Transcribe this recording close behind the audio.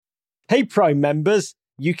Hey, Prime members,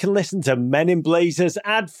 you can listen to Men in Blazers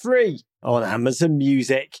ad-free on Amazon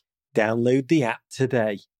Music. Download the app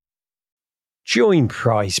today. Join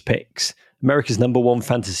Prize Picks, America's #1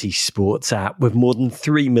 fantasy sports app with more than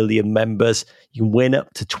 3 million members. You can win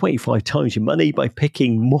up to 25 times your money by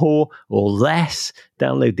picking more or less.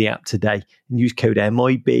 Download the app today and use code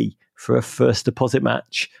MIB for a first deposit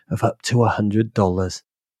match of up to $100.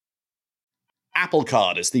 Apple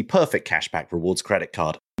Card is the perfect cashback rewards credit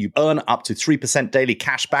card. You earn up to 3% daily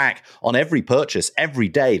cash back on every purchase every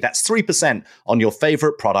day. That's 3% on your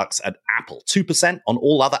favorite products at Apple, 2% on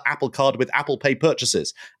all other Apple Card with Apple Pay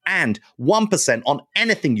purchases, and 1% on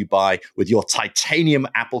anything you buy with your titanium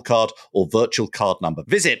Apple Card or virtual card number.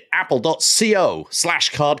 Visit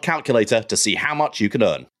apple.co/card calculator to see how much you can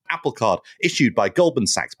earn. Apple Card issued by Goldman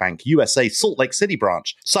Sachs Bank USA Salt Lake City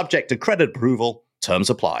branch. Subject to credit approval. Terms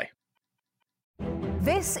apply.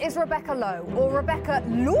 This is Rebecca Lowe, or Rebecca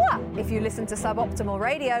Lua, if you listen to Suboptimal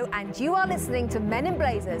Radio, and you are listening to Men in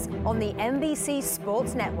Blazers on the NBC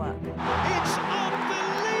Sports Network. It's unbelievable!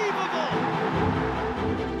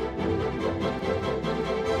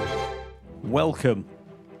 Welcome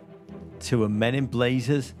to a Men in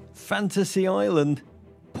Blazers Fantasy Island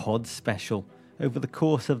pod special. Over the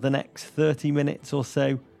course of the next 30 minutes or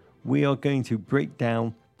so, we are going to break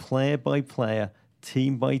down player by player,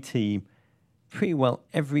 team by team, pretty well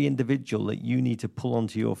every individual that you need to pull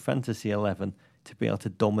onto your fantasy 11 to be able to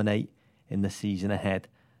dominate in the season ahead.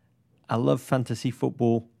 I love fantasy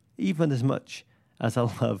football even as much as I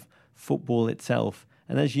love football itself.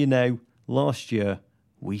 And as you know, last year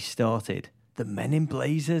we started the Men in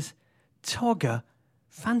Blazers Togger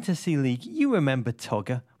Fantasy League. You remember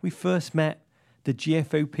Togger? We first met the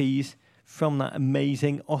GFOPs from that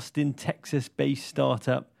amazing Austin, Texas-based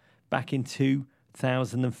startup back in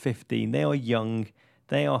 2015. They are young,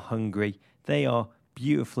 they are hungry, they are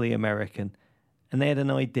beautifully American, and they had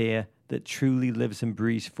an idea that truly lives and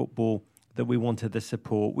breathes football that we wanted to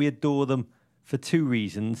support. We adore them for two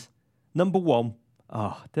reasons. Number one,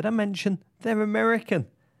 did I mention they're American?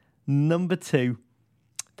 Number two,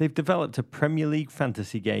 they've developed a Premier League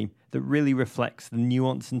fantasy game that really reflects the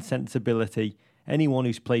nuance and sensibility anyone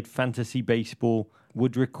who's played fantasy baseball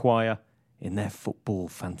would require in their football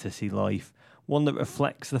fantasy life. One that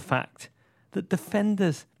reflects the fact that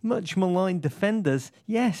defenders, much maligned defenders,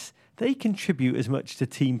 yes, they contribute as much to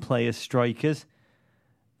team play as strikers.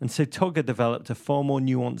 And so Togger developed a far more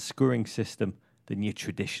nuanced scoring system than your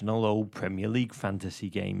traditional old Premier League fantasy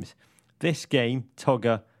games. This game,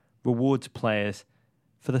 Togger, rewards players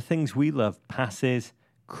for the things we love: passes,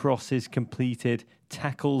 crosses completed,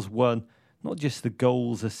 tackles won, not just the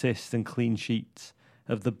goals, assists and clean sheets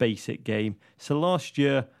of the basic game. So last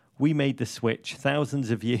year, we made the switch.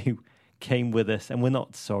 Thousands of you came with us, and we're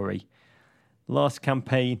not sorry. Last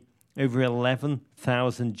campaign, over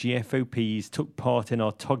 11,000 GFOPs took part in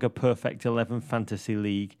our Togger Perfect 11 Fantasy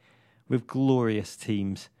League with glorious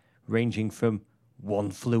teams ranging from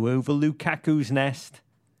One Flew Over Lukaku's Nest,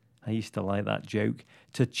 I used to like that joke,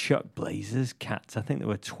 to Chuck Blazers Cats. I think there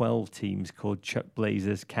were 12 teams called Chuck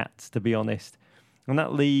Blazers Cats, to be honest. And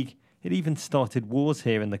that league, it even started wars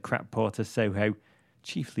here in the crap part of Soho,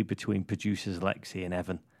 chiefly between producers Lexi and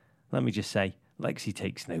Evan. Let me just say, Lexi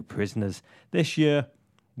takes no prisoners. This year,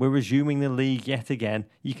 we're resuming the league yet again.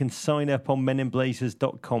 You can sign up on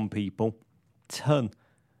meninblazers.com, people. Ton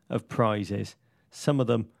of prizes. Some of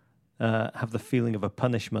them have the feeling of a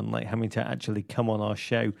punishment, like having to actually come on our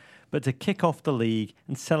show. But to kick off the league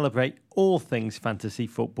and celebrate all things fantasy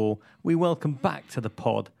football, we welcome back to the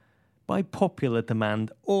pod, by popular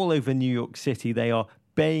demand, all over New York City. They are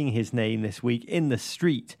baying his name this week in the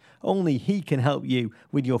street. Only he can help you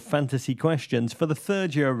with your fantasy questions for the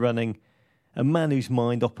third year running. A man whose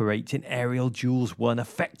mind operates in aerial duels 1,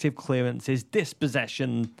 effective clearances,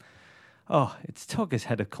 dispossession. It's Togger's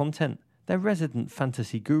head of content, their resident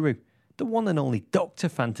fantasy guru, the one and only Dr.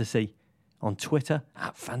 Fantasy, on Twitter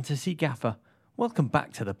 @FantasyGaffer. Welcome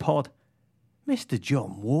back to the pod, Mr.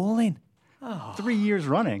 John Walling. 3 years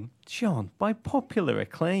running. John, by popular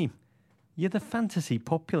acclaim, you're the fantasy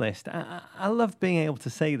populist. I love being able to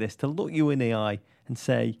say this, to look you in the eye and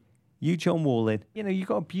say, you, John Walling, you've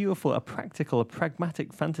got a beautiful, a practical, a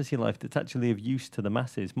pragmatic fantasy life that's actually of use to the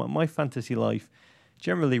masses. My fantasy life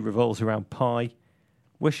generally revolves around pie,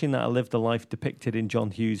 wishing that I lived the life depicted in John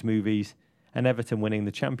Hughes movies and Everton winning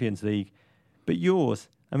the Champions League. But yours,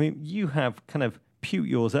 you have kind of pewed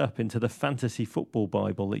yours up into the fantasy football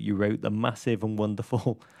Bible that you wrote, the massive and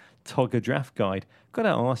wonderful Togger Draft Guide. Got to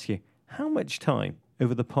ask you, how much time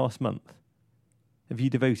over the past month have you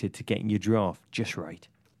devoted to getting your draft just right?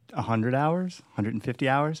 100 hours, 150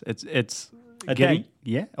 hours. It's a day.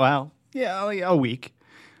 Yeah. Well, Yeah, a week.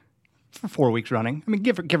 For 4 weeks running. I mean,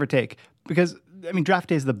 give or take. Because, I mean, draft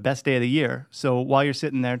day is the best day of the year. So while you're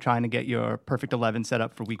sitting there trying to get your perfect 11 set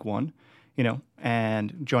up for week 1,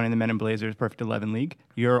 and joining the Men in Blazers Perfect 11 League,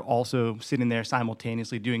 you're also sitting there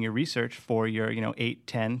simultaneously doing your research for your, 8,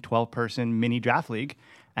 10, 12-person mini draft league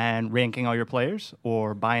and ranking all your players,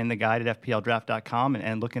 or buying the guide at FPLdraft.com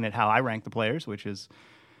and looking at how I rank the players, which is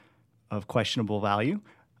of questionable value.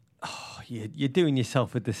 Oh, you're doing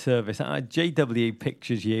yourself a disservice. JW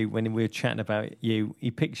pictures you, when we were chatting about you, he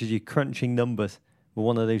pictures you crunching numbers with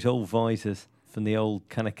one of those old visors from the old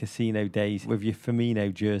kind of casino days with your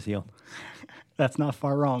Firmino jersey on. That's not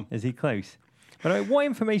far wrong. Is he close? But what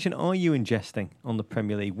information are you ingesting on the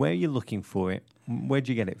Premier League? Where are you looking for it? Where'd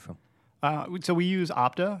you get it from? So we use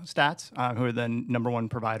Opta Stats, who are the number one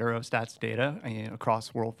provider of stats data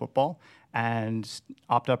across world football. And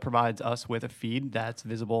Opta provides us with a feed that's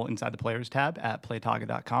visible inside the Players tab at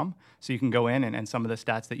playtaga.com. So you can go in and some of the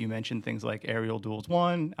stats that you mentioned, things like aerial duels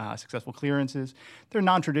won, successful clearances, they're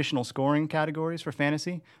non-traditional scoring categories for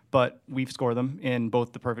fantasy, but we score them in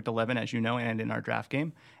both the Perfect 11, as you know, and in our draft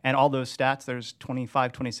game. And all those stats, there's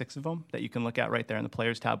 25, 26 of them that you can look at right there in the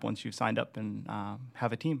Players tab once you've signed up and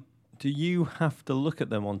have a team. Do you have to look at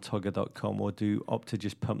them on Togga.com, or do Opta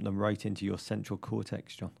just pump them right into your central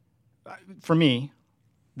cortex, John? For me,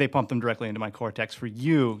 they pump them directly into my cortex. For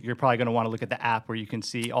you, you're probably going to want to look at the app where you can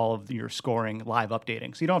see all of your scoring live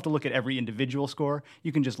updating. So you don't have to look at every individual score.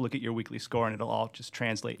 You can just look at your weekly score, and it'll all just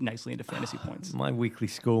translate nicely into fantasy points. My weekly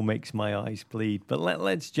score makes my eyes bleed. But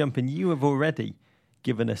let's jump in. You have already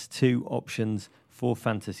given us 2 options for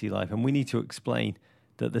Fantasy Life, and we need to explain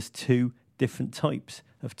that there's 2 different types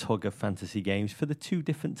of Togga fantasy games for the 2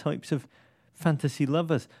 different types of fantasy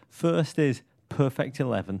lovers. First is Perfect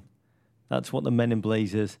 11. That's what the Men in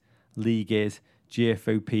Blazers League is,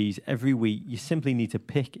 GFOPs. Every week, you simply need to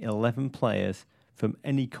pick 11 players from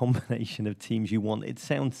any combination of teams you want. It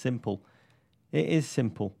sounds simple. It is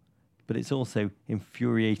simple, but it's also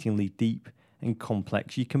infuriatingly deep and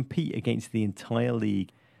complex. You compete against the entire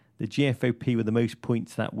league. The GFOP with the most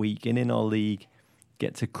points that week, and in our league,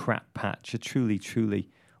 gets a crap patch, a truly, truly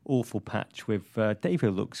awful patch with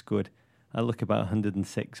Davo looks good. I look about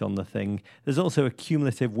 106 on the thing. There's also a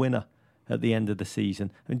cumulative winner at the end of the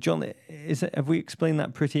season. And John, have we explained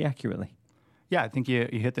that pretty accurately? Yeah, I think you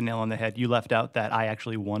hit the nail on the head. You left out that I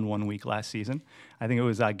actually won 1 week last season. I think it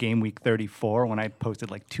was game week 34 when I posted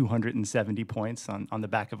like 270 points on the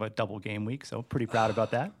back of a double game week. So pretty proud about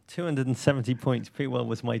that. 270 points pretty well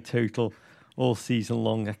was my total all season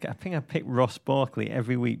long. I think I picked Ross Barkley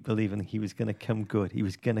every week, believing he was going to come good. He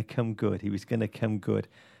was going to come good. He was going to come good.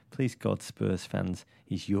 Please God, Spurs fans,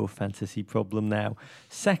 he's your fantasy problem now.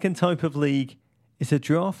 Second type of league is a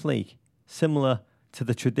draft league, similar to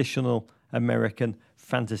the traditional American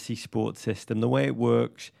fantasy sports system. The way it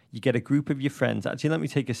works, you get a group of your friends. Actually, let me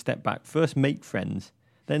take a step back. First, make friends.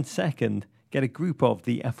 Then second, get a group of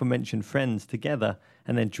the aforementioned friends together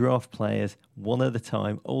and then draft players one at a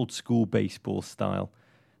time, old school baseball style.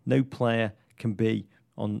 No player can be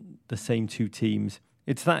on the same 2 teams.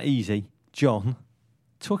 It's that easy. John,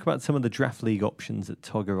 talk about some of the draft league options that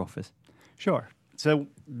Togga offers. Sure. So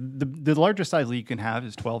the largest size league you can have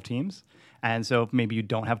is 12 teams. And so if maybe you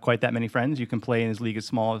don't have quite that many friends, you can play in this league as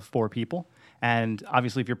small as 4 people. And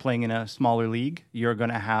obviously, if you're playing in a smaller league, you're going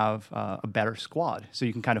to have a better squad. So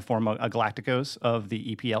you can kind of form a Galacticos of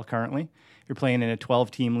the EPL currently. If you're playing in a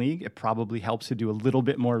 12-team league, it probably helps to do a little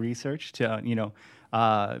bit more research to,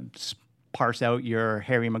 parse out your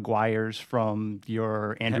Harry Maguires from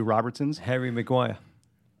your Andrew Robertsons. Harry Maguire.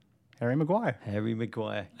 Harry Maguire. Harry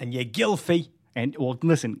Maguire. And your Gylfi. And, well,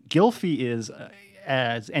 listen, Gylfi is,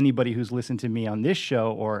 as anybody who's listened to me on this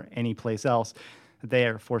show or any place else, they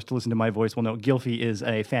are forced to listen to my voice will know Gylfi is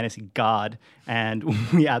a fantasy god, and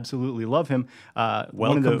we absolutely love him.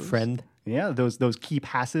 Welcome, friend. Yeah, those key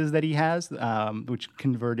passes that he has, which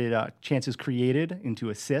converted chances created into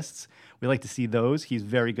assists. We like to see those. He's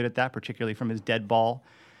very good at that, particularly from his dead ball.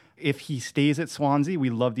 If he stays at Swansea,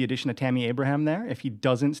 we love the addition of Tammy Abraham there. If he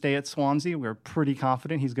doesn't stay at Swansea, we're pretty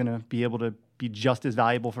confident he's going to be able to be just as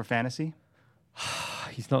valuable for fantasy.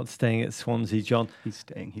 He's not staying at Swansea, John. He's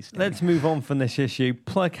staying. Let's move on from this issue.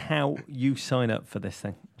 Plug how you sign up for this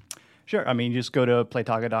thing. Sure. I mean, you just go to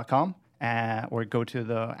playtaga.com or go to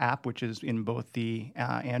the app, which is in both the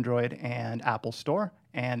Android and Apple store,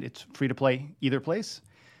 and it's free to play either place.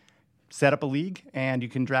 Set up a league, and you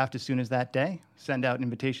can draft as soon as that day. Send out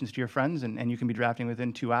invitations to your friends, and you can be drafting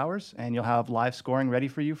within 2 hours, and you'll have live scoring ready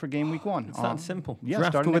for you for game week 1. It's that simple. Yeah,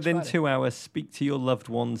 draft within 2 hours. Speak to your loved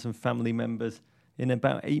ones and family members in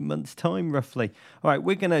about 8 months' time, roughly. All right,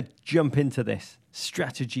 we're going to jump into this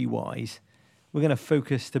strategy-wise, we're going to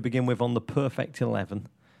focus to begin with on the perfect 11.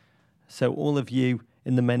 So all of you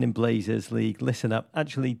in the Men in Blazers League, listen up.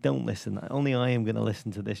 Actually, don't listen. Only I am going to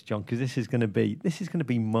listen to this, John, because this is going to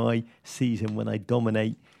be my season when I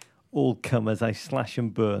dominate all comers. I slash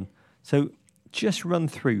and burn. So just run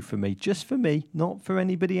through for me, not for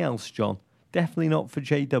anybody else, John. Definitely not for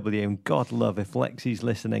JW. And God love if Lexi's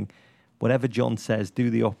listening. Whatever John says, do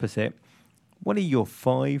the opposite. What are your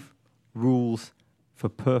 5 rules for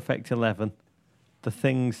perfect 11? The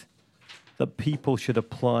things that people should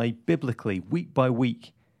apply biblically, week by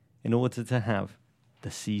week, in order to have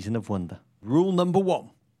the season of wonder. Rule number 1.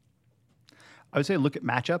 I would say look at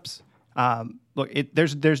matchups.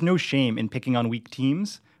 There's no shame in picking on weak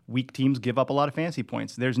teams. Weak teams give up a lot of fantasy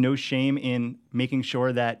points. There's no shame in making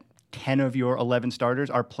sure that 10 of your 11 starters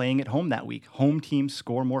are playing at home that week. Home teams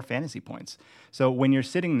score more fantasy points. So when you're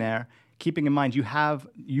sitting there, keeping in mind you have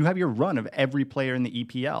your run of every player in the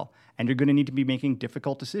EPL, and you're going to need to be making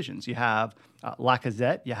difficult decisions. You have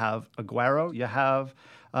Lacazette, you have Aguero, you have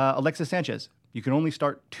Alexis Sanchez. You can only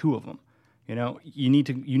start 2 of them. You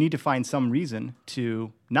need to find some reason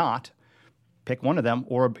to not pick one of them,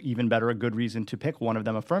 or even better, a good reason to pick one of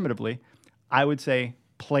them affirmatively. I would say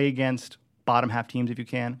play against bottom half teams if you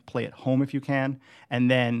can, play at home if you can, and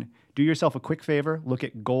then do yourself a quick favor, look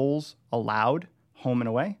at goals allowed home and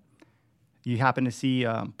away. You happen to see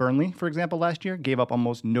Burnley, for example, last year, gave up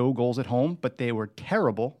almost no goals at home, but they were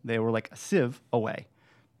terrible. They were like a sieve away.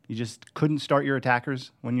 You just couldn't start your attackers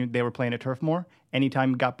when they were playing at Turf Moor. Anytime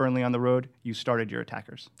you got Burnley on the road, you started your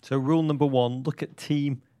attackers. So rule number 1, look at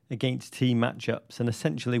team against team matchups. And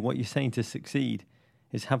essentially what you're saying to succeed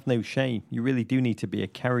is have no shame. You really do need to be a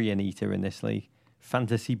carrion eater in this league.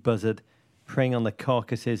 Fantasy buzzard, preying on the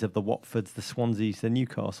carcasses of the Watfords, the Swanseas, the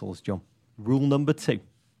Newcastles, John. Rule number 2.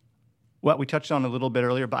 Well, we touched on it a little bit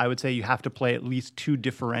earlier, but I would say you have to play at least 2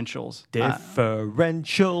 differentials.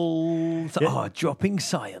 Differentials. Dropping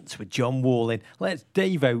science with John Walling.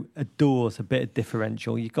 Davo adores a bit of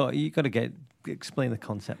differential. You got to explain the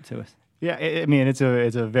concept to us. Yeah, I mean, it's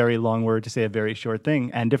a very long word to say a very short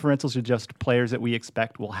thing. And differentials are just players that we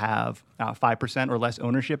expect will have 5% or less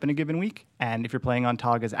ownership in a given week. And if you're playing on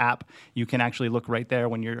Taga's app, you can actually look right there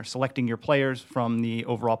when you're selecting your players from the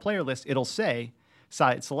overall player list. It'll say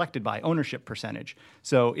selected by ownership percentage.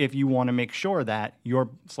 So if you want to make sure that you're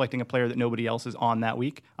selecting a player that nobody else is on that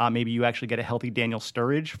week, maybe you actually get a healthy Daniel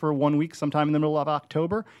Sturridge for 1 week sometime in the middle of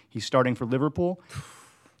October. He's starting for Liverpool.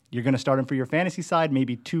 You're going to start him for your fantasy side.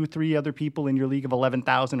 Maybe 2-3 other people in your league of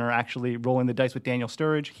 11,000 are actually rolling the dice with Daniel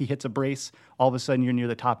Sturridge. He hits a brace. All of a sudden, you're near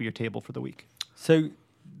the top of your table for the week. So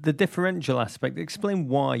the differential aspect, explain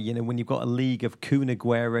why, when you've got a league of Kun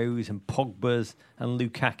Agueros and Pogbas and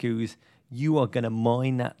Lukakus, you are going to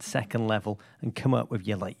mine that second level and come up with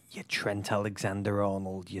your Trent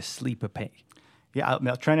Alexander-Arnold, your sleeper pick. Yeah,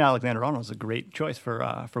 Trent Alexander-Arnold is a great choice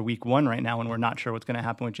for week 1 right now when we're not sure what's going to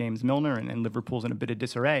happen with James Milner and Liverpool's in a bit of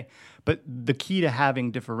disarray. But the key to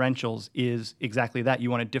having differentials is exactly that. You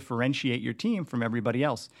want to differentiate your team from everybody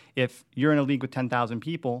else. If you're in a league with 10,000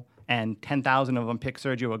 people and 10,000 of them pick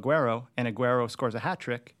Sergio Aguero and Aguero scores a hat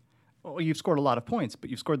trick, well, you've scored a lot of points, but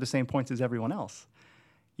you've scored the same points as everyone else.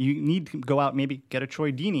 You need to go out, maybe get a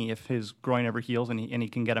Troy Deeney if his groin ever heals and he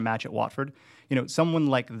can get a match at Watford. Someone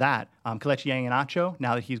like that. Kelechi Iheanacho,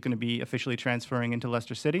 now that he's going to be officially transferring into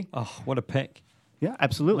Leicester City. Oh, what a pick. Yeah,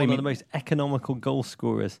 absolutely. One of the most economical goal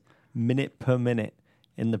scorers, minute per minute,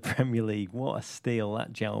 in the Premier League. What a steal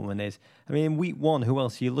that gentleman is. I mean, in week 1, who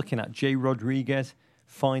else are you looking at? Jay Rodriguez,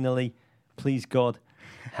 finally, please God,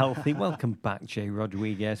 healthy. Welcome back, Jay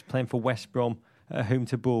Rodriguez, playing for West Brom. Home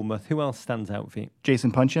to Bournemouth. Who else stands out for you?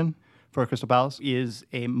 Jason Punchin for Crystal Palace is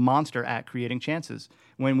a monster at creating chances.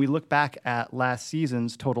 When we look back at last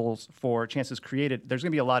season's totals for chances created, there's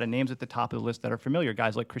going to be a lot of names at the top of the list that are familiar.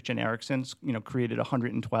 Guys like Christian Eriksen, created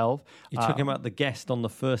 112. You're talking about the guest on the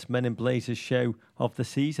first Men in Blazers show of the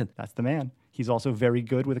season. That's the man. He's also very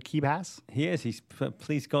good with a key pass. He is. He's,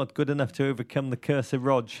 please God, good enough to overcome the curse of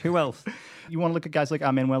Rog. Who else? You want to look at guys like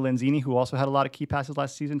Manuel Lanzini, who also had a lot of key passes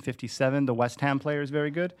last season, 57. The West Ham player is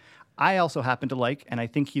very good. I also happen to like, and I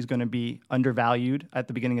think he's going to be undervalued at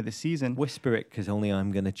the beginning of the season. Whisper it, because only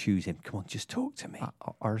I'm going to choose him. Come on, just talk to me.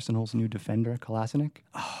 Arsenal's new defender, Kolasinac.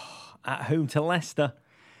 Oh, at home to Leicester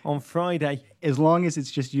on Friday. As long as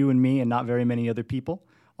it's just you and me and not very many other people.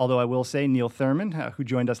 Although I will say Neil Thurman, who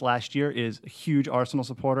joined us last year, is a huge Arsenal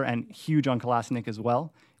supporter and huge on Kolasinac as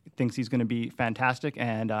well. Thinks he's going to be fantastic,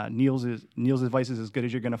 and Neil's advice is as good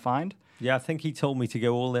as you're going to find. Yeah, I think he told me to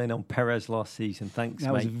go all in on Perez last season. Thanks,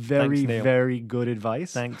 that mate. That was very, very good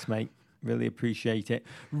advice. Thanks, mate. Really appreciate it.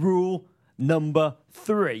 Rule number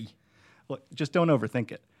 3. Look, just don't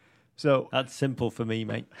overthink it. So That's simple for me,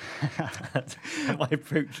 mate. That's my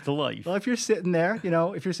approach to life. well, if you're sitting there,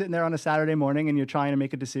 if you're sitting there on a Saturday morning and you're trying to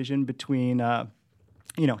make a decision between,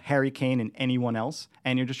 Harry Kane and anyone else,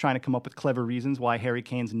 and you're just trying to come up with clever reasons why Harry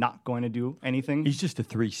Kane's not going to do anything. He's just a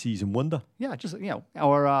 3-season wonder. Yeah, just,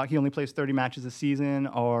 or he only plays 30 matches a season,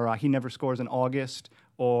 or he never scores in August,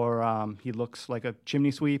 or he looks like a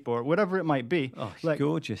chimney sweep, or whatever it might be. Oh, he's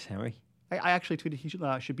gorgeous, Harry. I actually tweeted he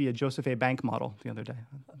should be a Joseph A. Bank model the other day.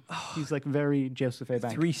 He's like very Joseph A.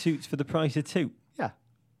 Bank. 3 suits for the price of 2. Yeah.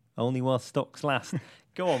 Only while stocks last.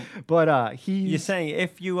 Go on. But You're saying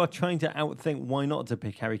if you are trying to outthink why not to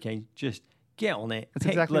pick Harry Kane, just get on it. That's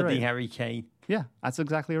Pick exactly bloody right. Harry Kane. Yeah, that's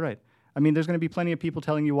exactly right. I mean, there's going to be plenty of people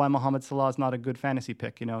telling you why Mohamed Salah is not a good fantasy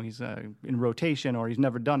pick. He's in rotation, or he's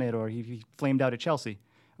never done it, or he flamed out at Chelsea.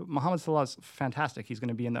 Mohamed Salah is fantastic. He's going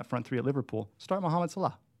to be in that front three at Liverpool. Start Mohamed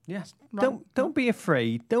Salah. Yes. Don't be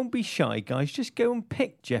afraid. Don't be shy, guys. Just go and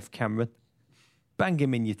pick Jeff Cameron. Bang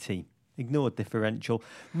him in your team. Ignore differential.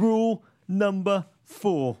 Rule number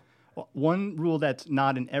 4. One rule that's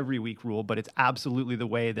not an every week rule, but it's absolutely the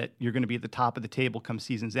way that you're going to be at the top of the table come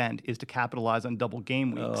season's end, is to capitalize on double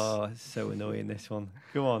game weeks. Oh, it's so annoying, this one.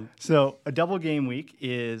 Go on. So a double game week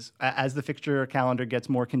is, as the fixture calendar gets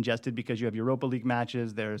more congested because you have Europa League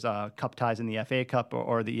matches, there's cup ties in the FA Cup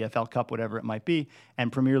or the EFL Cup, whatever it might be, and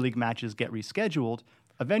Premier League matches get rescheduled.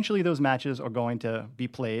 Eventually, those matches are going to be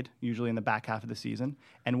played, usually in the back half of the season.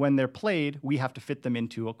 And when they're played, we have to fit them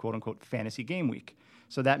into a quote-unquote fantasy game week.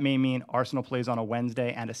 So that may mean Arsenal plays on a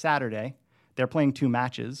Wednesday and a Saturday. They're playing 2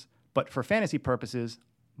 matches, but for fantasy purposes,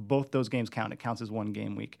 both those games count. It counts as 1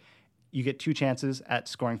 game week. You get 2 chances at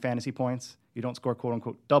scoring fantasy points. You don't score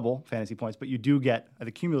quote-unquote double fantasy points, but you do get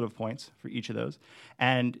the cumulative points for each of those.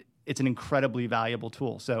 And it's an incredibly valuable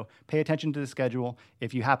tool. So pay attention to the schedule.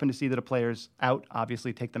 If you happen to see that a player's out,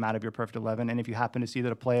 obviously take them out of your perfect 11. And if you happen to see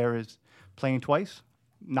that a player is playing twice,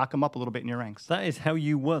 knock them up a little bit in your ranks. That is how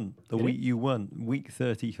you won the week you won, week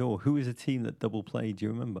 34. Who was a team that double played? Do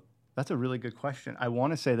you remember? That's a really good question. I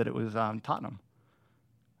want to say that it was Tottenham,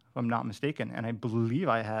 if I'm not mistaken. And I believe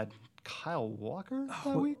I had Kyle Walker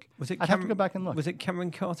that week. I'd have to go back and look. Was it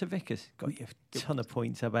Cameron Carter-Vickers? Got you a ton of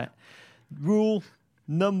points, I bet. Rule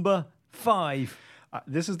number 5.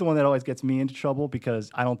 This is the one that always gets me into trouble because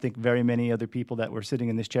I don't think very many other people that were sitting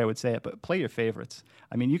in this chair would say it, but play your favorites.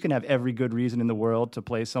 I mean, you can have every good reason in the world to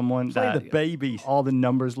play someone. Play that the babies. All the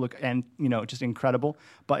numbers look, and just incredible.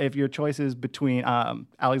 But if your choice is between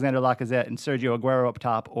Alexander Lacazette and Sergio Aguero up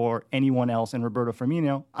top or anyone else and Roberto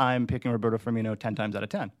Firmino, I'm picking Roberto Firmino 10 times out of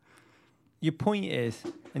 10. Your point is,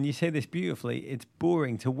 and you say this beautifully, it's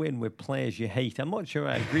boring to win with players you hate. I'm not sure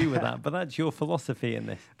I agree with that, but that's your philosophy in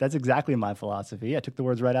this. That's exactly my philosophy. I took the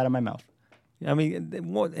words right out of my mouth. I mean,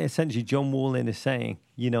 what essentially John Wallen is saying,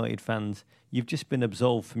 United fans, you've just been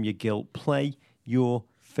absolved from your guilt. Play your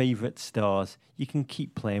favourite stars. You can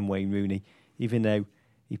keep playing Wayne Rooney, even though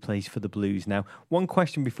he plays for the Blues now. One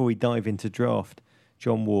question before we dive into draft,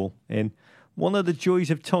 John Wall in. One of the joys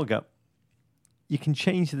of Togger, you can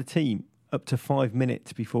change the team up to 5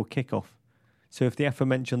 minutes before kickoff. So if the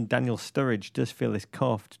aforementioned Daniel Sturridge does feel his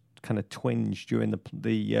calf kind of twinge during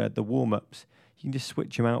the warm-ups, you can just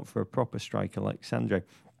switch him out for a proper striker like Sandro.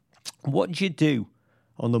 What do you do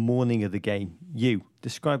on the morning of the game? You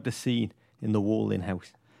describe the scene in the Wall-in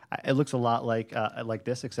house. It looks a lot like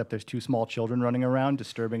this, except there's 2 small children running around,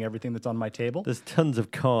 disturbing everything that's on my table. There's tons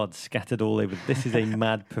of cards scattered all over. This is a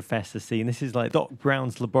mad professor scene. This is like Doc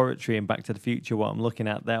Brown's laboratory in Back to the Future. What I'm looking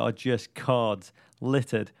at there are just cards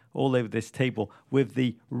littered all over this table with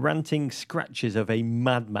the ranting scratches of a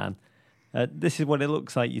madman. This is what it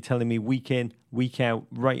looks like. You're telling me week in, week out,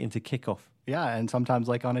 right into kickoff. Yeah, and sometimes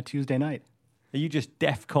like on a Tuesday night. Are you just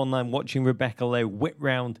DEFCON 9 watching Rebecca Lowe whip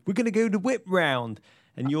round? We're going to go to whip round.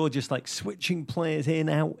 And you're just like switching players in,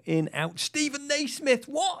 out. Stephen Naismith,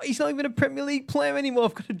 what? He's not even a Premier League player anymore.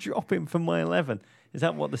 I've got to drop him from my 11. Is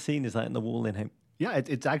that what the scene is like in the Wall-in home? Yeah,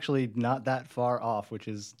 it's actually not that far off, which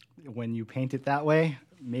is, when you paint it that way,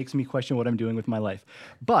 makes me question what I'm doing with my life.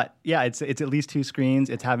 But yeah, it's at least 2 screens.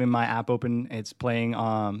 It's having my app open. It's playing.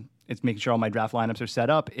 It's making sure all my draft lineups are set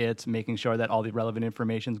up. It's making sure that all the relevant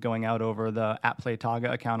information is going out over the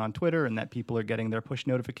 @PlayTaga account on Twitter, and that people are getting their push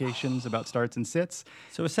notifications about starts and sits.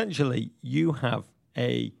 So essentially, you have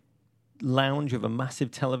a lounge with a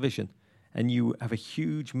massive television, and you have a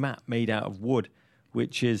huge map made out of wood,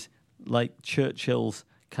 which is like Churchill's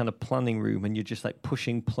kind of planning room, and you're just like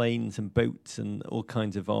pushing planes and boats and all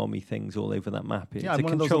kinds of army things all over that map. It's yeah, a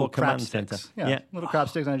one of those control little crab command center. sticks. Yeah, little crab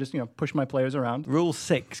sticks, and I just push my players around. Rule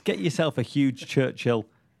 6: get yourself a huge Churchill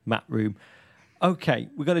map room. Okay,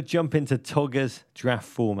 we're going to jump into Tugger's draft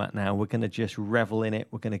format now. We're going to just revel in it.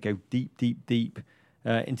 We're going to go deep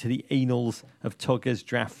into the annals of Tugger's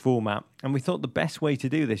draft format. And we thought the best way to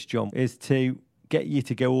do this, John, is to get you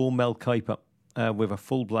to go all Mel Kiper with a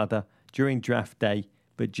full bladder during draft day,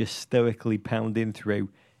 but just stoically pounding through.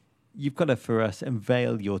 You've got to, for us,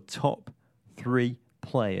 unveil your top 3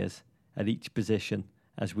 players at each position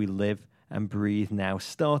as we live and breathe now,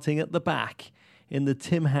 starting at the back in the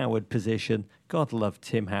Tim Howard position. God love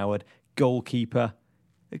Tim Howard, goalkeeper.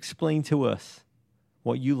 Explain to us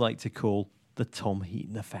what you like to call the Tom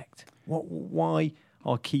Heaton effect. Why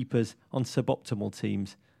are keepers on suboptimal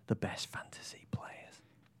teams the best fantasy players?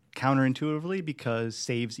 Counterintuitively, because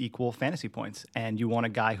saves equal fantasy points. And you want a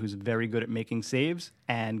guy who's very good at making saves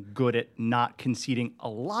and good at not conceding a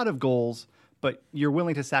lot of goals, but you're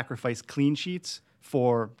willing to sacrifice clean sheets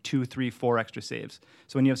for 2, 3, 4 extra saves.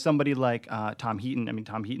 So when you have somebody like Tom Heaton, I mean,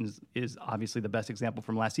 Tom Heaton is obviously the best example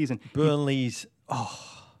from last season. Burnley's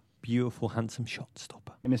beautiful, handsome shot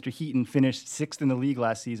stopper. And Mr. Heaton finished 6th in the league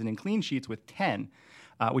last season in clean sheets with 10,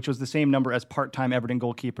 which was the same number as part-time Everton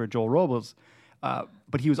goalkeeper Joel Robles.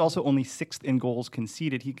 But he was also only 6th in goals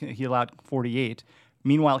conceded. He allowed 48.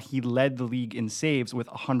 Meanwhile, he led the league in saves with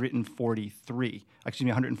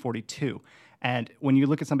 142. And when you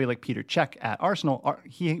look at somebody like Peter Cech at Arsenal,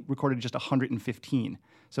 he recorded just 115.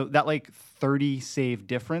 So that 30 save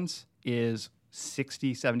difference is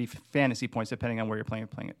 60, 70 fantasy points, depending on where you're playing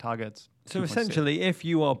at Targets. So essentially, if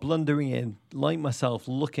you are blundering in, like myself,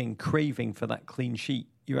 craving for that clean sheet,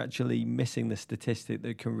 you're actually missing the statistic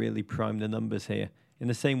that can really prime the numbers here. In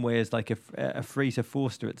the same way as like a Fraser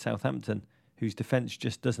Forster at Southampton, whose defence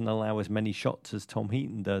just doesn't allow as many shots as Tom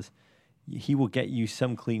Heaton does. He will get you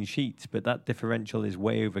some clean sheets, but that differential is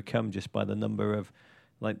way overcome just by the number of,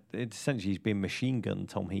 essentially he's been machine gun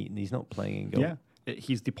Tom Heaton. He's not playing in goal. Yeah.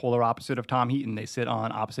 He's the polar opposite of Tom Heaton. They sit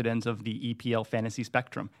on opposite ends of the EPL fantasy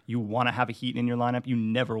spectrum. You want to have a Heaton in your lineup. You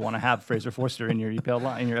never want to have Fraser Forster in your FPL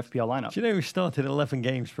lineup. Do you know who started 11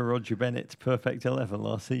 games for Roger Bennett's perfect 11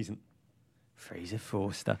 last season? Fraser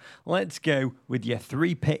Forster. Let's go with your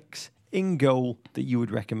 3 picks in goal that you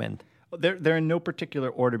would recommend. They're in no particular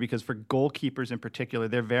order because for goalkeepers in particular,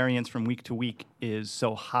 their variance from week to week is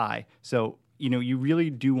so high. So, you really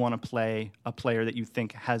do want to play a player that you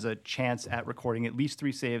think has a chance at recording at least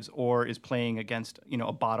 3 saves or is playing against,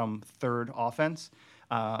 a bottom third offense.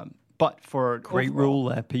 But for great rule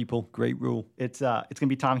there, people. Great rule. It's going to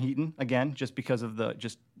be Tom Heaton again, just because of the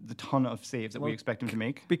ton of saves that we expect him to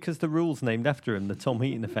make. Because the rule's named after him, the Tom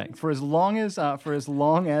Heaton effect. For as long as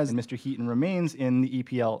Mr. Heaton remains in the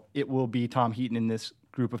EPL, it will be Tom Heaton in this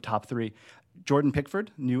group of top 3. Jordan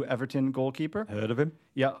Pickford, new Everton goalkeeper. Heard of him?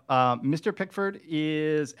 Yeah. Mr. Pickford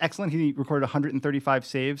is excellent. He recorded 135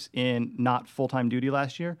 saves in not full-time duty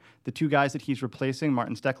last year. The 2 guys that he's replacing,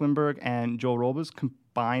 Martin Stecklenburg and Joel Robles,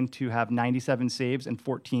 combined to have 97 saves and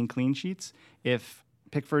 14 clean sheets. If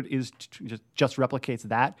Pickford just replicates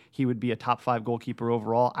that, he would be a top 5 goalkeeper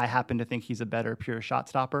overall. I happen to think he's a better pure shot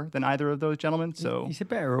stopper than either of those gentlemen. So he's a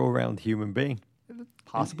better all-round human being.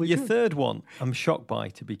 Possibly your true. Third one, I'm shocked by,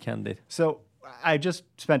 to be candid. So I just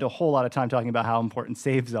spent a whole lot of time talking about how important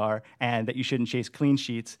saves are and that you shouldn't chase clean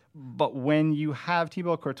sheets. But when you have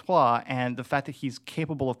Thibaut Courtois and the fact that he's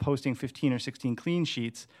capable of posting 15 or 16 clean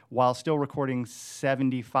sheets while still recording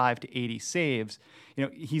 75 to 80 saves,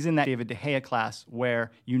 he's in that David De Gea class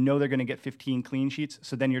where they're going to get 15 clean sheets.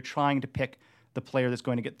 So then you're trying to pick the player that's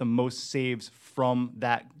going to get the most saves from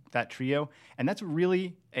that trio. And that's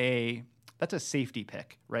really that's a safety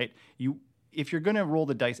pick, right? If you're going to roll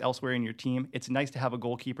the dice elsewhere in your team, it's nice to have a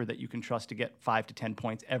goalkeeper that you can trust to get 5 to 10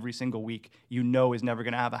 points every single week. Is never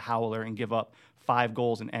going to have a howler and give up 5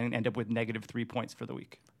 goals and end up with negative 3 points for the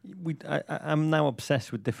week. I'm now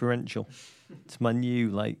obsessed with differential. It's my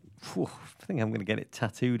new, I think I'm going to get it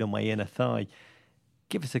tattooed on my inner thigh.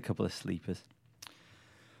 Give us a couple of sleepers.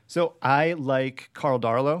 So I like Carl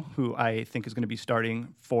Darlow, who I think is going to be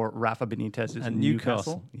starting for Rafa Benitez at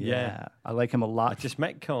Newcastle. Yeah, I like him a lot. I just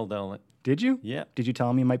met Carl Darlow. Did you? Yeah. Did you tell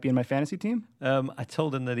him he might be in my fantasy team? I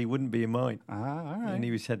told him that he wouldn't be in mine. All right. And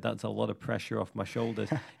he said that's a lot of pressure off my shoulders.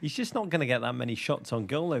 He's just not going to get that many shots on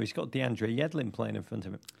goal, though. He's got DeAndre Yedlin playing in front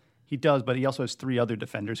of him. He does, but he also has 3 other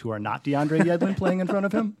defenders who are not DeAndre Yedlin playing in front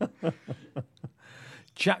of him.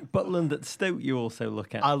 Jack Butland at Stoke you also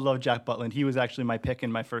look at. I love Jack Butland. He was actually my pick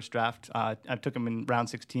in my first draft. I took him in round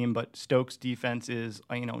 16, but Stoke's defense is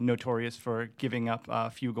notorious for giving up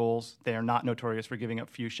few goals. They are not notorious for giving up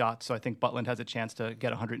few shots. So I think Butland has a chance to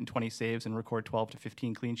get 120 saves and record 12 to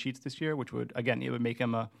 15 clean sheets this year, which would, again, it would make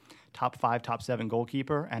him a top 5, top 7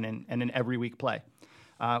 goalkeeper and in every week play.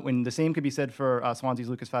 When the same could be said for Swansea's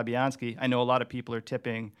Lucas Fabianski. I know a lot of people are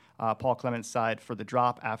tipping Paul Clement's side for the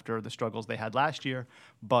drop after the struggles they had last year,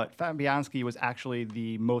 but Fabianski was actually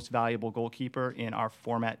the most valuable goalkeeper in our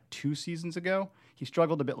format 2 seasons ago. He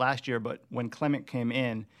struggled a bit last year, but when Clement came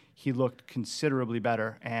in, he looked considerably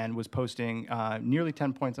better and was posting nearly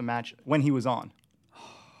 10 points a match when he was on.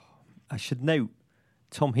 I should note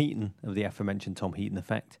Tom Heaton of the aforementioned Tom Heaton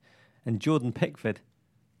effect and Jordan Pickford,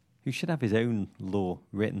 who should have his own law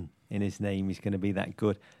written in his name. He's going to be that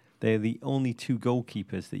good. They're the only 2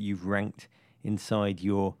 goalkeepers that you've ranked inside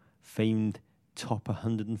your famed top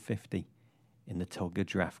 150 in the Togger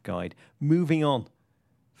Draft Guide. Moving on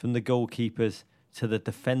from the goalkeepers to the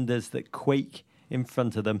defenders that quake in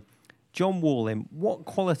front of them. John Walling, what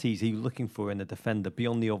qualities are you looking for in a defender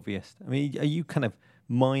beyond the obvious? I mean, are you kind of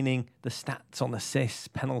mining the stats on assists,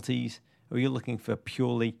 penalties, or are you looking for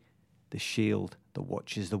purely the shield that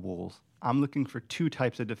watches the walls? I'm looking for 2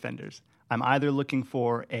 types of defenders. I'm either looking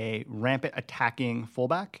for a rampant attacking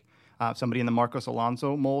fullback, somebody in the Marcos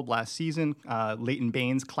Alonso mold last season, Leighton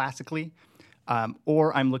Baines classically,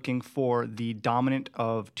 or I'm looking for the dominant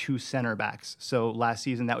of 2 center backs. So last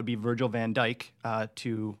season, that would be Virgil van Dijk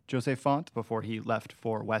to Jose Font before he left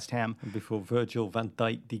for West Ham. And before Virgil van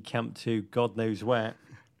Dijk decamped to God knows where.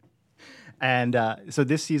 And so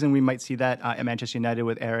this season, we might see that at Manchester United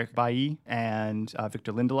with Eric Bailly and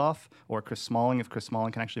Victor Lindelof, or Chris Smalling, if Chris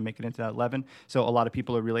Smalling can actually make it into that 11. So a lot of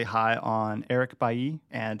people are really high on Eric Bailly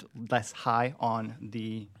and less high on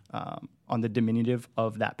the diminutive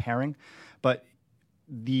of that pairing. But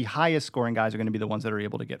the highest scoring guys are going to be the ones that are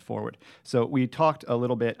able to get forward. So we talked a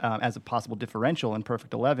little bit as a possible differential in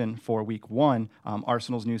Perfect 11 for Week 1,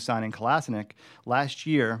 Arsenal's new signing Kolasinac. Last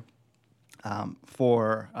year, I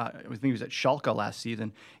think he was at Schalke last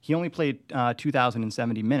season. He only played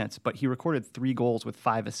 2,070 minutes, but he recorded 3 goals with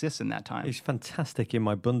 5 assists in that time. He's fantastic in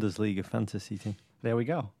my Bundesliga fantasy team. There we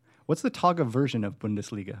go. What's the Togga version of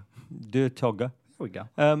Bundesliga? Der Togger. There we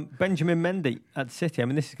go. Benjamin Mendy at City. I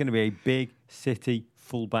mean, this is going to be a big City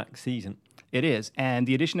fullback season. It is. And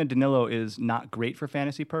the addition of Danilo is not great for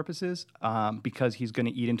fantasy purposes because he's going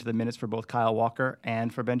to eat into the minutes for both Kyle Walker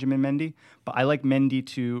and for Benjamin Mendy. But I like Mendy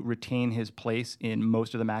to retain his place in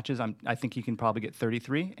most of the matches. I think he can probably get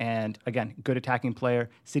 33. And again, good attacking player.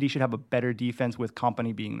 City should have a better defense with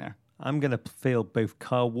Kompany being there. I'm going to field both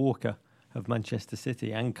Kyle Walker of Manchester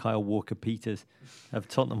City and Kyle Walker-Peters of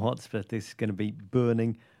Tottenham Hotspur. This is going to be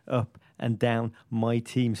burning up and down my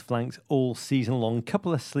team's flanks all season long.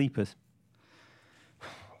 Couple of sleepers.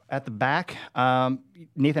 At the back,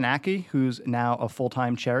 Nathan Ake, who's now a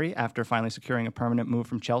full-time Cherry after finally securing a permanent move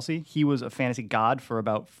from Chelsea. He was a fantasy god for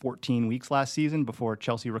about 14 weeks last season before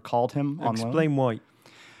Chelsea recalled him on loan. Explain why.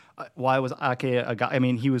 Why was Ake a guy? I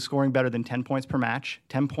mean, he was scoring better than 10 points per match.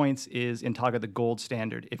 10 points is in Togga the gold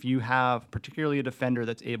standard. If you have particularly a defender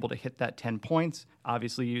that's able to hit that 10 points,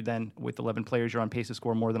 obviously you then, with 11 players, you're on pace to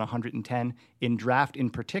score more than 110. In draft in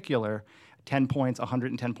particular, 10 points,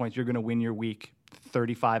 110 points, you're going to win your week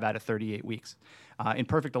 35 out of 38 weeks. In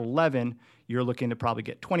Perfect 11, you're looking to probably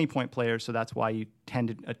get 20-point players, so that's why you tend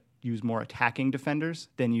to use more attacking defenders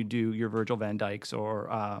than you do your Virgil van Dijks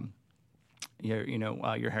or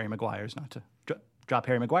your Harry Maguires. Not to drop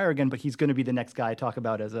Harry Maguire again, but he's going to be the next guy I talk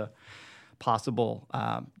about as a possible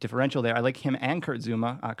differential there. I like him and Kurt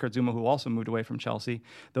Zouma. Kurt Zouma, who also moved away from Chelsea.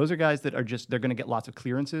 Those are guys that are they're going to get lots of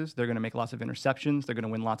clearances. They're going to make lots of interceptions. They're going to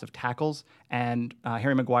win lots of tackles. And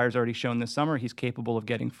Harry Maguire's already shown this summer he's capable of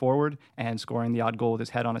getting forward and scoring the odd goal with his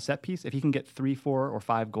head on a set piece. If he can get 3, 4, or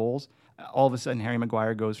 5 goals, all of a sudden Harry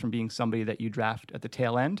Maguire goes from being somebody that you draft at the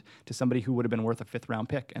tail end to somebody who would have been worth a 5th-round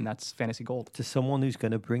pick, and that's fantasy gold. To someone who's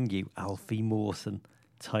going to bring you Alfie Mawson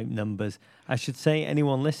type numbers. I should say,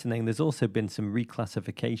 anyone listening, there's also been some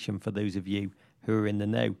reclassification for those of you who are in the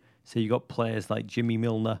know. So you got players like Jimmy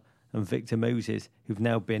Milner and Victor Moses who've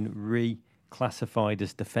now been reclassified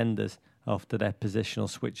as defenders after their positional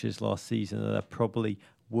switches last season, and they're probably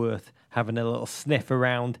worth having a little sniff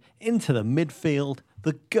around into the midfield,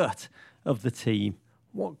 the gut of the team.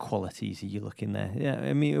 What qualities are you looking there? Yeah,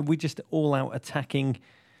 I mean, are we just all out attacking,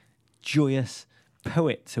 joyous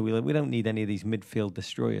poet, so we don't need any of these midfield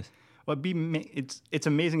destroyers? Well, it's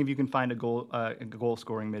amazing if you can find a goal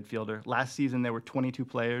scoring midfielder. Last season there were 22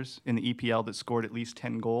 players in the EPL that scored at least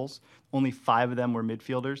 10 goals. Only 5 of them were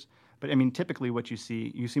midfielders. But I mean, typically what you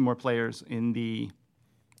see more players in the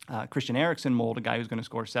Christian Eriksen mold, a guy who's going to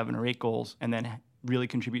score 7 or 8 goals and then really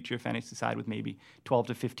contribute to your fantasy side with maybe 12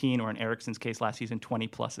 to 15, or in Eriksen's case last season, 20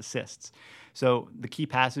 plus assists. So the key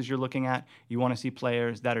passes you're looking at, you want to see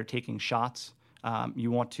players that are taking shots.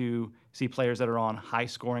 You want to see players that are on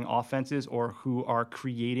high-scoring offenses or who are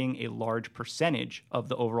creating a large percentage of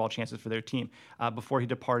the overall chances for their team. Before he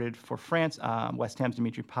departed for France, West Ham's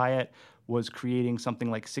Dimitri Payet was creating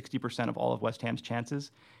something like 60% of all of West Ham's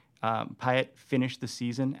chances. Payet finished the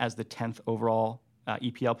season as the 10th overall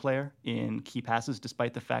EPL player in key passes,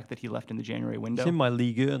 despite the fact that he left in the January window. He's in my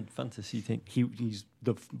Ligue 1 fantasy team. He's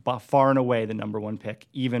far and away the number one pick,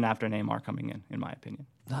 even after Neymar coming in my opinion.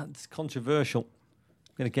 That's controversial.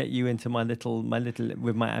 I'm going to get you into my little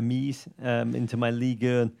with my amis into my Ligue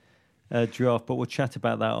 1 draft, but we'll chat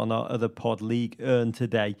about that on our other pod, Ligue 1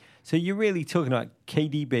 today. So you're really talking about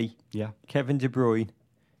KDB, Kevin De Bruyne.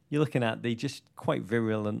 You're looking at the just quite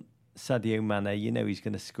virulent Sadio Mane. You know he's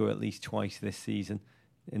going to score at least twice this season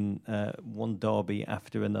in one derby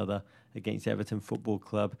after another against Everton Football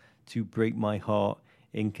Club to break my heart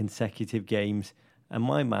in consecutive games. And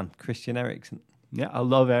my man, Christian Eriksen. Yeah, I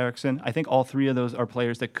love Eriksen. I think all three of those are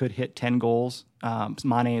players that could hit 10 goals.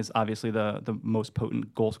 Mane is obviously the most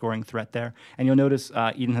potent goal-scoring threat there. And you'll notice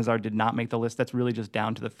Eden Hazard did not make the list. That's really just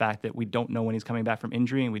down to the fact that we don't know when he's coming back from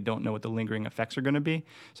injury and we don't know what the lingering effects are going to be.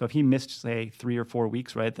 So if he missed, say, 3 or 4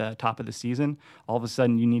 weeks right at the top of the season, all of a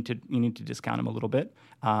sudden you need to discount him a little bit.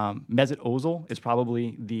 Mesut Ozil is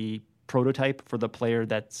probably the prototype for the player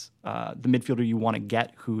that's the midfielder you want to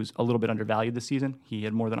get, who's a little bit undervalued this season. He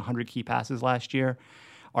had more than 100 key passes last year.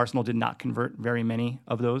 Arsenal did not convert very many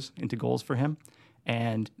of those into goals for him.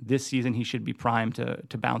 And this season, he should be primed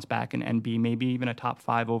to bounce back and be maybe even a top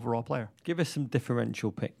 5 overall player. Give us some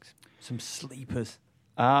differential picks, some sleepers.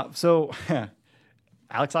 So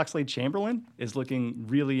Alex Oxlade-Chamberlain is looking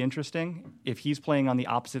really interesting. If he's playing on the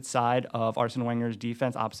opposite side of Arsene Wenger's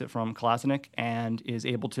defense, opposite from Kolasinac, and is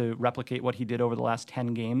able to replicate what he did over the last 10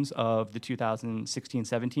 games of the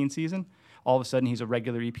 2016-17 season, all of a sudden he's a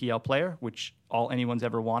regular EPL player, which all anyone's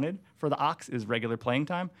ever wanted for the Ox is regular playing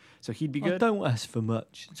time. So he'd be good. Don't ask for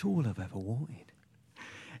much. It's all I've ever wanted.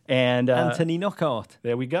 And Anthony Knockaert.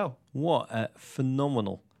 There we go. What a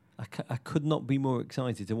phenomenal. I could not be more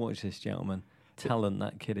excited to watch this gentleman. Talent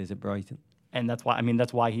that kid is at Brighton. And that's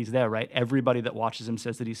why he's there, right? Everybody that watches him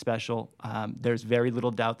says that he's special. There's very little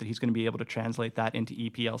doubt that he's going to be able to translate that into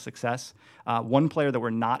EPL success. One player that we're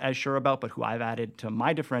not as sure about, but who I've added to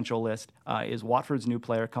my differential list, is Watford's new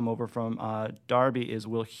player come over from Derby, is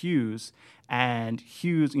Will Hughes. And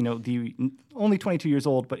Hughes, the only 22 years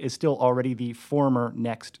old, but is still already the former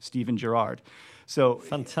next Steven Gerrard. So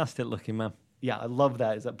fantastic looking man. Yeah, I love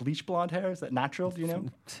that. Is that bleach blonde hair? Is that natural? Do you know?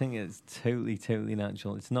 I think it's totally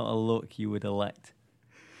natural. It's not a look you would elect.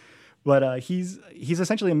 But he's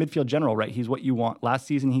essentially a midfield general, right? He's what you want. Last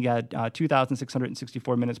season, he had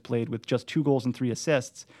 2,664 minutes played with just 2 goals and 3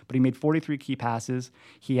 assists, but he made 43 key passes.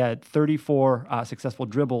 He had 34 successful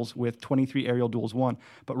dribbles with 23 aerial duels won.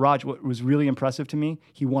 But Raj, what was really impressive to me,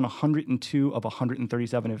 he won 102 of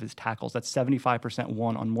 137 of his tackles. That's 75%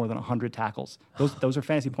 won on more than 100 tackles. Those are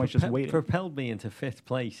fantasy points just waiting. Propelled me into 5th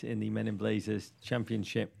place in the Men in Blazers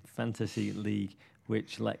Championship Fantasy League,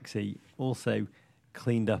 which Lexi also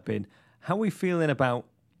cleaned up in. How are we feeling about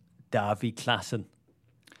Davy Klaassen?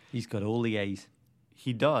 He's got all the A's.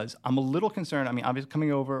 He does. I'm a little concerned. I mean, obviously coming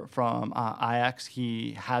over from Ajax,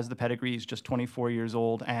 he has the pedigree. He's just 24 years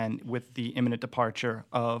old. And with the imminent departure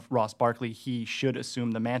of Ross Barkley, he should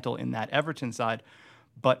assume the mantle in that Everton side.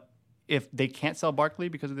 But if they can't sell Barkley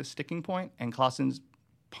because of this sticking point and Klaassen's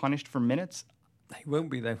punished for minutes, he won't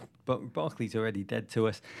be though, but Barkley's already dead to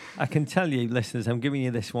us. I can tell you, listeners, I'm giving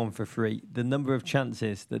you this one for free. The number of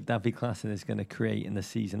chances that Davy Klaassen is going to create in the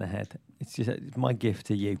season ahead. It's my gift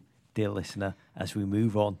to you, dear listener, as we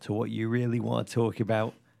move on to what you really want to talk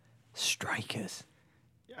about, strikers.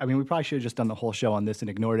 I mean, we probably should have just done the whole show on this and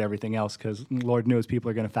ignored everything else because Lord knows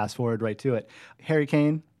people are going to fast forward right to it. Harry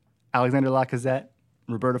Kane, Alexander Lacazette,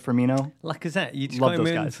 Roberto Firmino. Lacazette, you just got him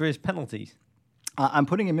in for his penalties. I'm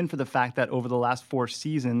putting him in for the fact that over the last 4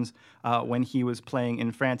 seasons, when he was playing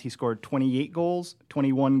in France, he scored 28 goals,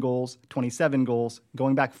 21 goals, 27 goals.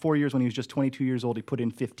 Going back 4 years when he was just 22 years old, he put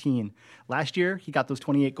in 15. Last year, he got those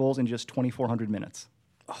 28 goals in just 2,400 minutes.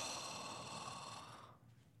 How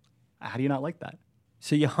do you not like that?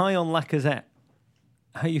 So you're high on Lacazette.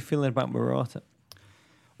 How are you feeling about Morata?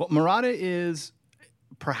 Well, Morata is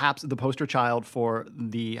perhaps the poster child for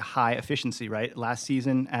the high efficiency, right? Last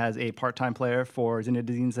season, as a part-time player for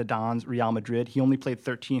Zinedine Zidane's Real Madrid, he only played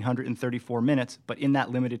 1,334 minutes, but in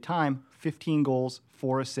that limited time, 15 goals,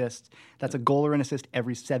 4 assists. That's a goal or an assist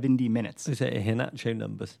every 70 minutes. Is it Iheanacho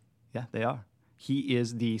numbers? Yeah, they are. He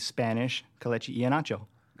is the Spanish Kelechi Iheanacho.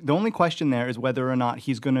 The only question there is whether or not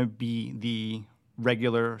he's going to be the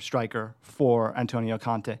regular striker for Antonio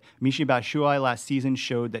Conte. Michy Batshuayi last season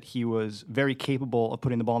showed that he was very capable of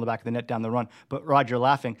putting the ball in the back of the net down the run. But Roger,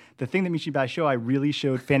 laughing, the thing that Michy Batshuayi really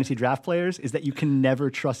showed fantasy draft players is that you can never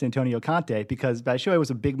trust Antonio Conte, because Batshuayi was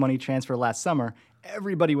a big money transfer last summer.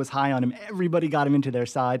 Everybody was high on him. Everybody got him into their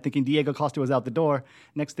side, thinking Diego Costa was out the door.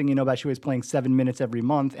 Next thing you know, Batshuayi is playing 7 minutes every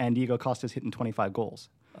month, and Diego Costa's hitting 25 goals.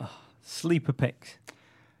 Sleeper picks.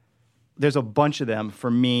 There's a bunch of them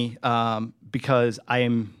for me because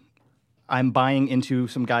I'm buying into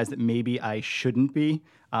some guys that maybe I shouldn't be.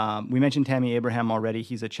 We mentioned Tammy Abraham already.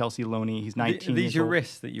 He's a Chelsea loanee. He's 19 These years are old.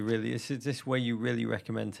 risks that you really... Is this where you really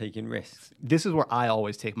recommend taking risks? This is where I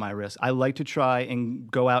always take my risks. I like to try and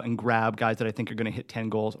go out and grab guys that I think are going to hit 10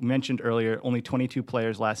 goals. We mentioned earlier, only 22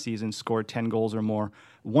 players last season scored 10 goals or more.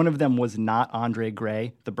 One of them was not Andre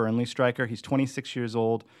Gray, the Burnley striker. He's 26 years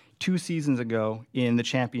old. 2 seasons ago in the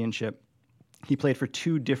Championship, he played for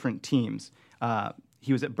 2 different teams.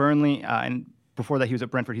 He was at Burnley, and before that he was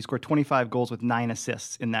at Brentford. He scored 25 goals with 9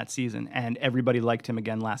 assists in that season, and everybody liked him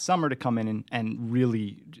again last summer to come in and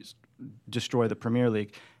really just destroy the Premier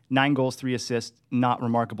League. 9 goals, 3 assists, not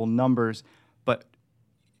remarkable numbers, but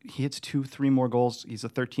he hits 2-3 more goals. He's a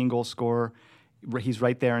 13-goal scorer. He's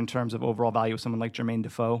right there in terms of overall value with someone like Jermaine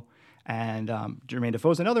Defoe. And Jermaine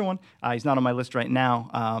Defoe's another one. He's not on my list right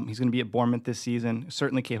now. He's going to be at Bournemouth this season,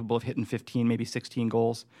 certainly capable of hitting 15, maybe 16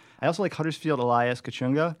 goals. I also like Huddersfield Elias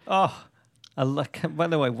Kachunga. Oh, by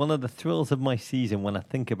the way, one of the thrills of my season when I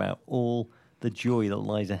think about all the joy that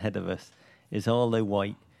lies ahead of us is Arlo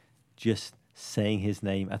White just saying his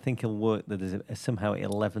name. I think he'll work that there's somehow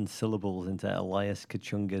 11 syllables into Elias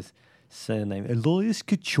Kachunga's surname. Elias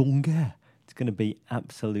Kachunga. It's going to be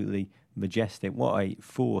absolutely majestic. What a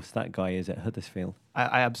force that guy is at Huddersfield.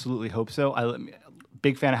 I absolutely hope so.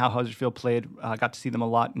 Big fan of how Huddersfield played. Got to see them a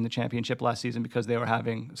lot in the Championship last season because they were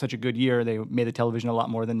having such a good year. They made the television a lot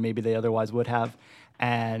more than maybe they otherwise would have.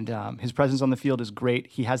 And his presence on the field is great.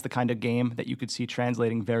 He has the kind of game that you could see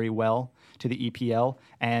translating very well to the EPL.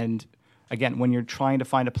 And again, when you're trying to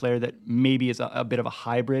find a player that maybe is a bit of a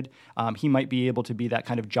hybrid, he might be able to be that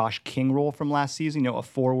kind of Josh King role from last season, a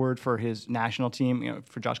forward for his national team.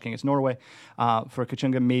 For Josh King, it's Norway. For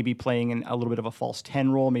Kachunga, maybe playing in a little bit of a false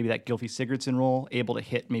 10 role, maybe that Gylfi Sigurdsson role, able to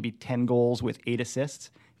hit maybe 10 goals with 8 assists.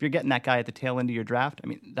 If you're getting that guy at the tail end of your draft, I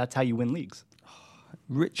mean, that's how you win leagues.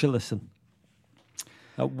 Richarlison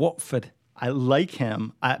at Watford. I like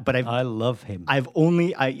him, but I love him.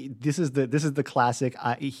 This is the classic.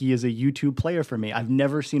 He is a YouTube player for me. I've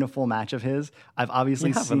never seen a full match of his. I've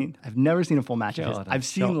never seen a full match of his. I've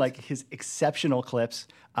seen like his exceptional clips.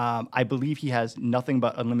 I believe he has nothing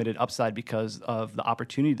but unlimited upside because of the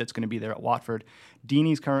opportunity that's going to be there at Watford.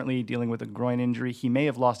 Deeney's currently dealing with a groin injury. He may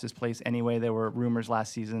have lost his place anyway. There were rumors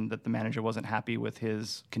last season that the manager wasn't happy with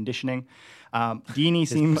his conditioning. Deeney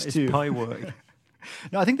seems to pie work.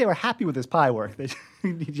 No, I think they were happy with his pie work.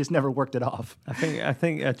 He just never worked it off. I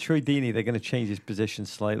think Troy Deeney, they're going to change his position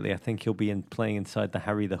slightly. I think he'll be playing inside the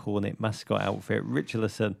Harry the Hornet mascot outfit.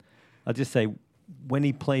 Richarlison, I'll just say, when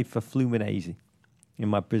he played for Fluminense in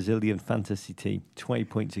my Brazilian fantasy team, 20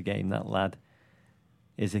 points a game, that lad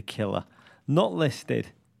is a killer. Not listed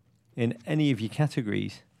in any of your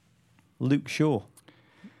categories, Luke Shaw.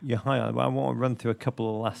 You're high on. I want to run through a couple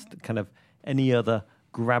of last kind of any other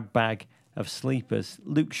grab bag of sleepers.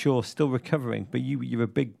 Luke Shaw still recovering, but you're a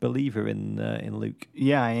big believer in Luke.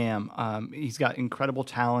 Yeah, I am. He's got incredible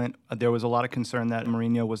talent. There was a lot of concern that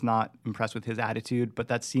Mourinho was not impressed with his attitude, but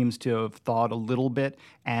that seems to have thawed a little bit.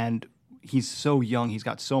 And he's so young. He's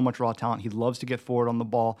got so much raw talent. He loves to get forward on the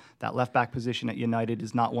ball. That left back position at United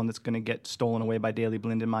is not one that's going to get stolen away by Daley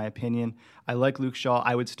Blind, in my opinion. I like Luke Shaw.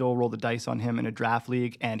 I would still roll the dice on him in a draft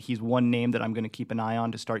league, and he's one name that I'm going to keep an eye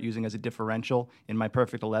on to start using as a differential in my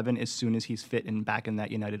perfect 11 as soon as he's fit and back in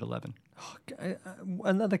that United 11.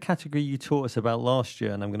 Another category you taught us about last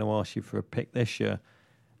year, and I'm going to ask you for a pick this year.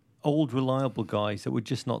 Old, reliable guys that we're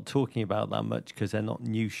just not talking about that much because they're not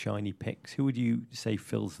new, shiny picks. Who would you say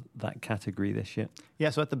fills that category this year?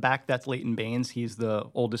 Yeah, so at the back, that's Leighton Baines. He's the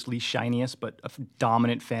oldest, least shiniest, but a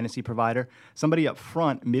dominant fantasy provider. Somebody up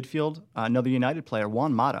front, midfield, another United player,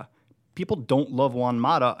 Juan Mata. People don't love Juan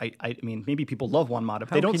Mata. I mean, maybe people love Juan Mata,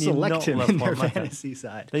 but they don't select him in their fantasy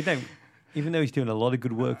side. They don't, even though he's doing a lot of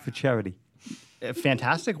good work for charity.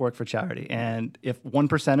 Fantastic work for charity. And if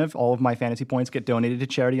 1% of all of my fantasy points get donated to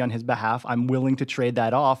charity on his behalf, I'm willing to trade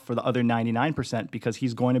that off for the other 99% because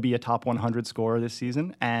he's going to be a top 100 scorer this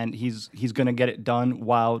season, and he's going to get it done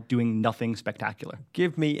while doing nothing spectacular.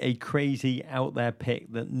 Give me a crazy out there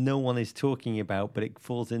pick that no one is talking about, but it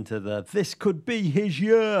falls into the this could be his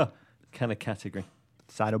year kind of category.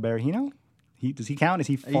 Saido Berahino? Does he count? Is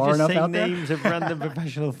he Are you far just enough saying out there? names of random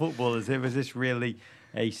professional footballers? Was this really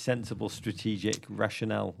a sensible strategic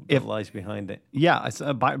rationale that lies behind it? Yeah,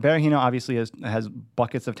 Berahino obviously has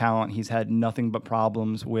buckets of talent. He's had nothing but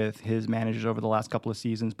problems with his managers over the last couple of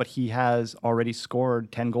seasons, but he has already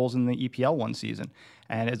scored 10 goals in the EPL one season.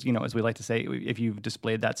 And as you know, as we like to say, if you've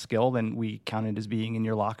displayed that skill, then we count it as being in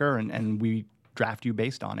your locker, and we draft you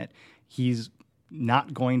based on it. He's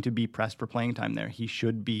not going to be pressed for playing time there. He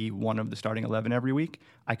should be one of the starting 11 every week.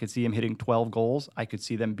 I could see him hitting 12 goals. I could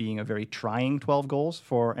see them being a very trying 12 goals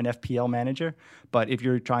for an FPL manager. But if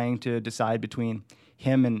you're trying to decide between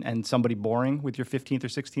him and somebody boring with your 15th or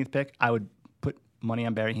 16th pick, I would put money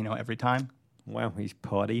on Berahino every time. Wow, he's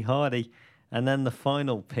party hardy. And then the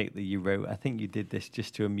final pick that you wrote, I think you did this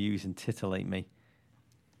just to amuse and titillate me.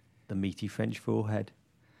 The meaty French forehead.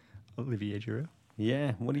 Olivier Giroud.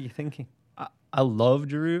 Yeah, what are you thinking? I love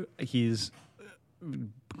Giroud. He's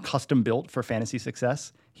custom built for fantasy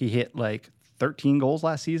success. He hit like 13 goals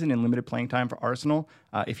last season in limited playing time for Arsenal.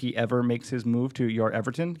 If he ever makes his move to your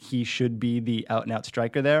Everton, he should be the out-and-out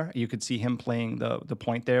striker there. You could see him playing the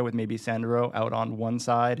point there with maybe Sandro out on one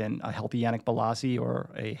side and a healthy Yannick Bolasie or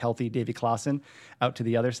a healthy Davy Klaassen out to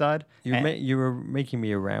the other side. You were making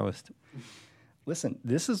me aroused. Listen,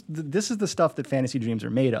 this is the stuff that fantasy dreams are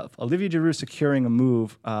made of. Olivier Giroud securing a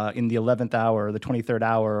move in the 11th hour, or the 23rd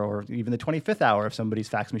hour, or even the 25th hour if somebody's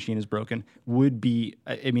fax machine is broken would be,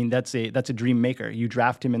 I mean, that's a dream maker. You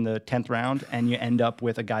draft him in the 10th round and you end up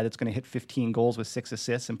with a guy that's going to hit 15 goals with 6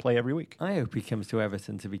 assists and play every week. I hope he comes to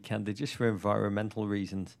Everton, to be candid, just for environmental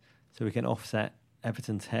reasons, so we can offset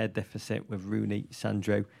Everton's hair deficit with Rooney,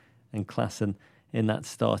 Sandro and Klaassen in that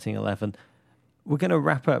starting 11. We're going to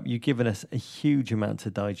wrap up. You've given us a huge amount to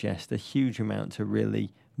digest, a huge amount to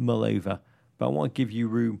really mull over. But I want to give you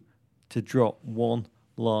room to drop one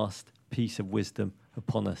last piece of wisdom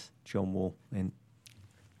upon us, John Wall. Man,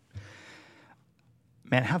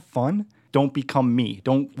 have fun. Don't become me.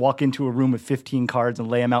 Don't walk into a room with 15 cards and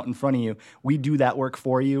lay them out in front of you. We do that work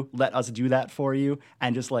for you. Let us do that for you.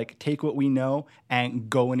 And just like take what we know and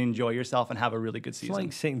go and enjoy yourself and have a really good season. It's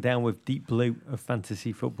like sitting down with Deep Blue of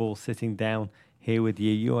fantasy football, sitting down here with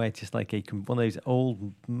you. You are just like one of those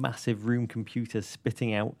old massive room computers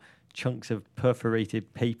spitting out chunks of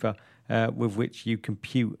perforated paper with which you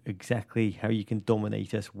compute exactly how you can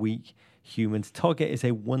dominate us weak humans. Target is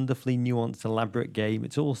a wonderfully nuanced, elaborate game.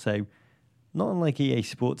 It's also, not unlike EA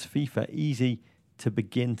Sports FIFA, easy to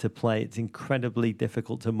begin to play. It's incredibly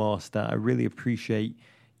difficult to master. I really appreciate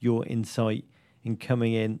your insight in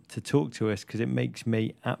coming in to talk to us, because it makes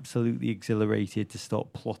me absolutely exhilarated to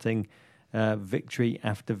start plotting victory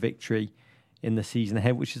after victory in the season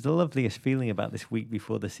ahead, which is the loveliest feeling about this week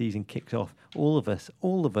before the season kicks off. All of us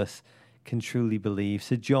can truly believe.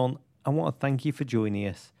 So, John, I want to thank you for joining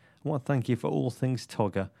us. I want to thank you for all things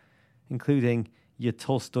Togger, including your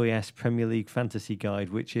Tolstoy-esque Premier League fantasy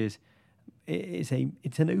guide, which it's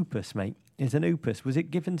an opus, mate. It's an opus. Was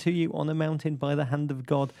it given to you on a mountain by the hand of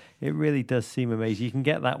God? It really does seem amazing. You can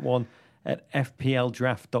get that one at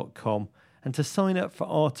fpldraft.com. And to sign up for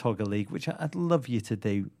our Togger League, which I'd love you to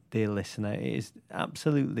do, dear listener, it is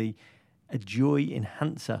absolutely a joy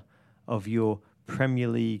enhancer of your Premier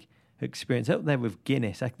League experience. Up there with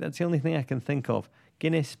Guinness, that's the only thing I can think of.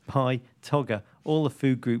 Guinness, pie, Togger, all the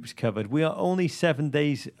food groups covered. We are only 7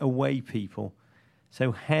 days away, people.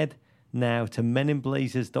 So head now to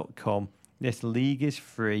meninblazers.com. This league is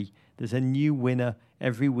free. There's a new winner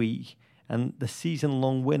every week, and the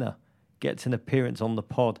season-long winner gets an appearance on the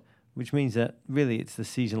pod, which means that really it's the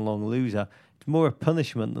season-long loser. It's more a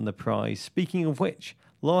punishment than a prize. Speaking of which,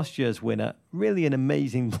 last year's winner, really an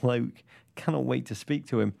amazing bloke. Cannot wait to speak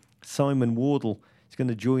to him. Simon Wardle is going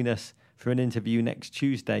to join us for an interview next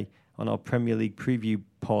Tuesday on our Premier League preview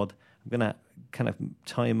pod. I'm going to kind of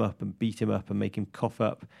tie him up and beat him up and make him cough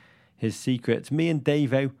up his secrets. Me and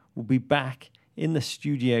Davo will be back in the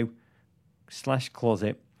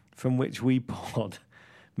studio/closet from which we pod,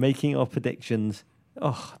 making our predictions.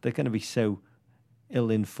 Oh, they're going to be so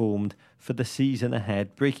ill-informed for the season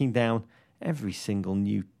ahead, breaking down every single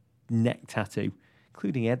new neck tattoo,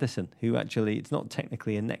 including Edison, who actually, it's not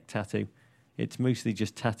technically a neck tattoo. It's mostly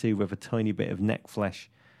just tattoo with a tiny bit of neck flesh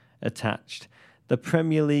attached. The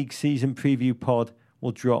Premier League season preview pod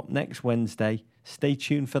will drop next Wednesday. Stay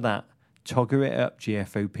tuned for that. Togger it up,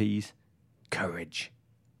 GFOPs. Courage.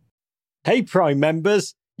 Hey, Prime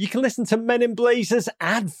members. You can listen to Men in Blazers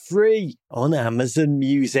ad-free on Amazon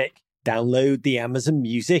Music. Download the Amazon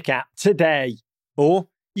Music app today. Or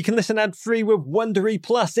you can listen ad-free with Wondery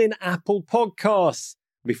Plus in Apple Podcasts.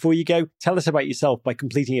 Before you go, tell us about yourself by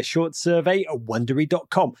completing a short survey at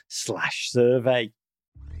wondery.com/survey.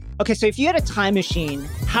 Okay, so if you had a time machine,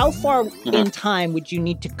 how far in time would you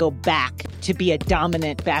need to go back to be a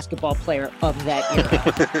dominant basketball player of that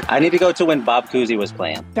era? I need to go to when Bob Cousy was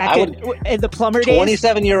playing. Back in the plumber days?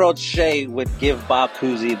 27-year-old Shea would give Bob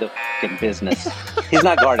Cousy the f***ing business. He's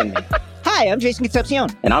not guarding me. Hi, I'm Jason Concepcion.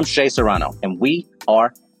 And I'm Shea Serrano, and we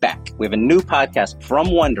are back. We have a new podcast from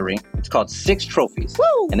Wondery. It's called Six Trophies.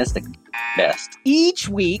 Woo! And it's the best. Each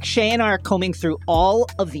week, Shea and I are combing through all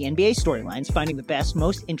of the NBA storylines, finding the best,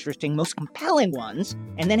 most interesting, most compelling ones,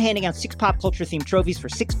 and then handing out 6 pop culture-themed trophies for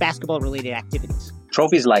 6 basketball-related activities.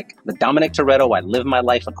 Trophies like the Dominic Toretto I Live My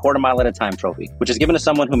Life a Quarter Mile at a Time trophy, which is given to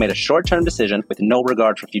someone who made a short-term decision with no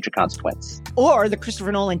regard for future consequence. Or the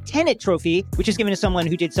Christopher Nolan Tenet trophy, which is given to someone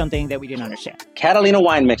who did something that we didn't understand. Catalina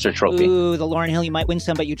Wine Mixer trophy. Ooh, the Lauryn Hill You Might Win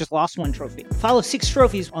Some, But You Just Lost One trophy. Follow 6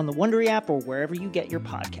 Trophies on the Wondery app or wherever you get your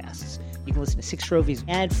podcasts. You can listen to 6 Trophies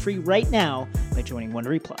ad-free right now by joining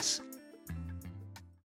Wondery Plus.